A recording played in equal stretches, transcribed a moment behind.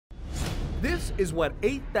This is what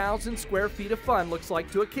 8,000 square feet of fun looks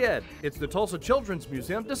like to a kid. It's the Tulsa Children's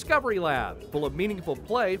Museum Discovery Lab, full of meaningful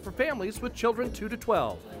play for families with children 2 to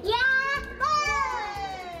 12. Yeah!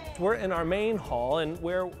 We're in our main hall, and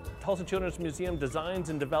where Tulsa Children's Museum designs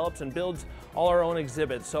and develops and builds all our own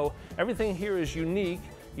exhibits. So everything here is unique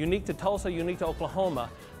to Tulsa, unique to Oklahoma.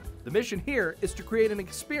 The mission here is to create an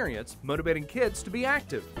experience motivating kids to be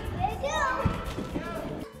active. There you go!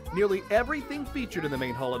 Nearly everything featured in the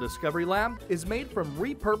main hall of Discovery Lab is made from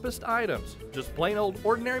repurposed items, just plain old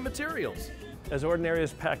ordinary materials. As ordinary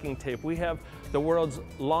as packing tape, we have the world's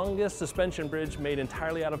longest suspension bridge made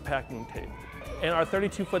entirely out of packing tape. And our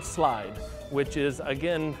 32-foot slide, which is,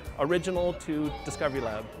 again, original to Discovery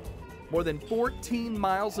Lab. More than 14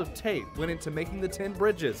 miles of tape went into making the 10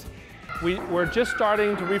 bridges. We're just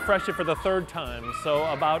starting to refresh it for the 3rd time, so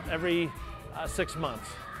about every 6 months.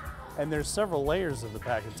 And there's several layers of the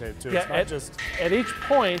packing tape too. Yeah, it's not just... At each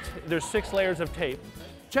point, there's 6 layers of tape.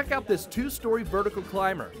 Check out this 2-story vertical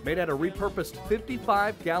climber made out of repurposed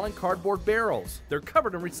 55-gallon cardboard barrels. They're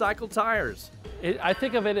covered in recycled tires. I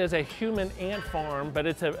think of it as a human ant farm, but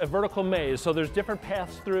it's a vertical maze, so there's different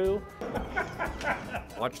paths through.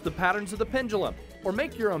 Watch the patterns of the pendulum, or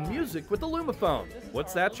make your own music with the Lumaphone.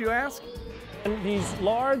 What's that, you ask? And these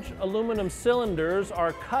large aluminum cylinders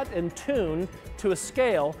are cut and tuned to a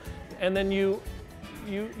scale, and then you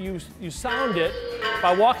sound it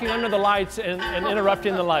by walking under the lights and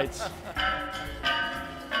interrupting the lights.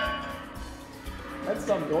 That's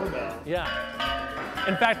some doorbell. Yeah.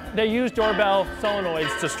 In fact, they use doorbell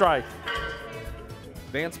solenoids to strike.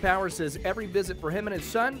 Vance Power says every visit for him and his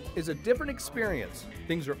son is a different experience.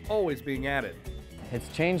 Things are always being added. It's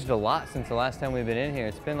changed a lot since the last time we've been in here.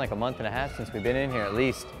 It's been like a month and a half since we've been in here at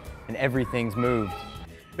least, and everything's moved.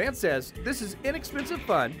 Vance says this is inexpensive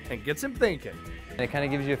fun and gets him thinking. And it kind of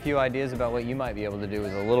gives you a few ideas about what you might be able to do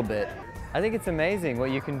with a little bit. I think it's amazing what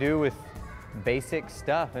you can do with basic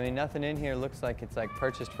stuff. I mean, nothing in here looks like it's like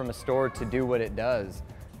purchased from a store to do what it does,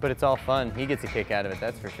 but it's all fun. He gets a kick out of it,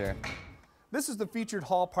 that's for sure. This is the featured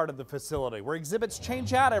hall part of the facility where exhibits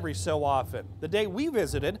change out every so often. The day we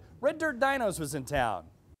visited, Red Dirt Dinos was in town.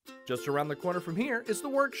 Just around the corner from here is the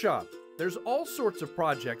workshop. There's all sorts of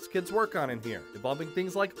projects kids work on in here, involving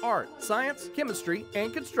things like art, science, chemistry,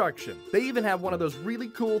 and construction. They even have one of those really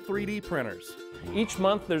cool 3D printers. Each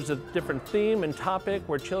month there's a different theme and topic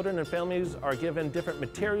where children and families are given different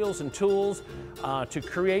materials and tools to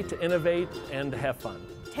create, to innovate, and to have fun.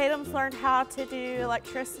 Tatum's learned how to do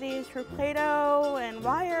electricity through Play-Doh and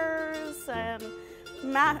wires and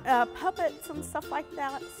puppets and stuff like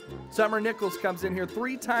that. Summer Nichols comes in here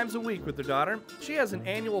 3 times a week with her daughter. She has an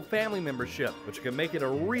annual family membership, which can make it a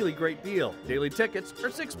really great deal. Daily tickets are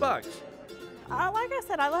 $6. Like I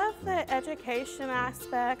said, I love the education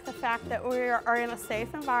aspect, the fact that we are in a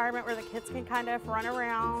safe environment where the kids can kind of run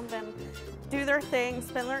around and do their thing,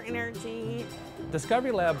 spend their energy.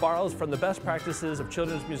 Discovery Lab borrows from the best practices of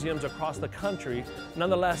children's museums across the country.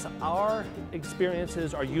 Nonetheless, our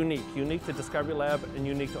experiences are unique to Discovery Lab and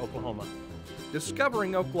unique to Oklahoma.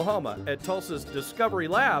 Discovering Oklahoma at Tulsa's Discovery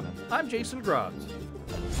Lab, I'm Jason Grubbs.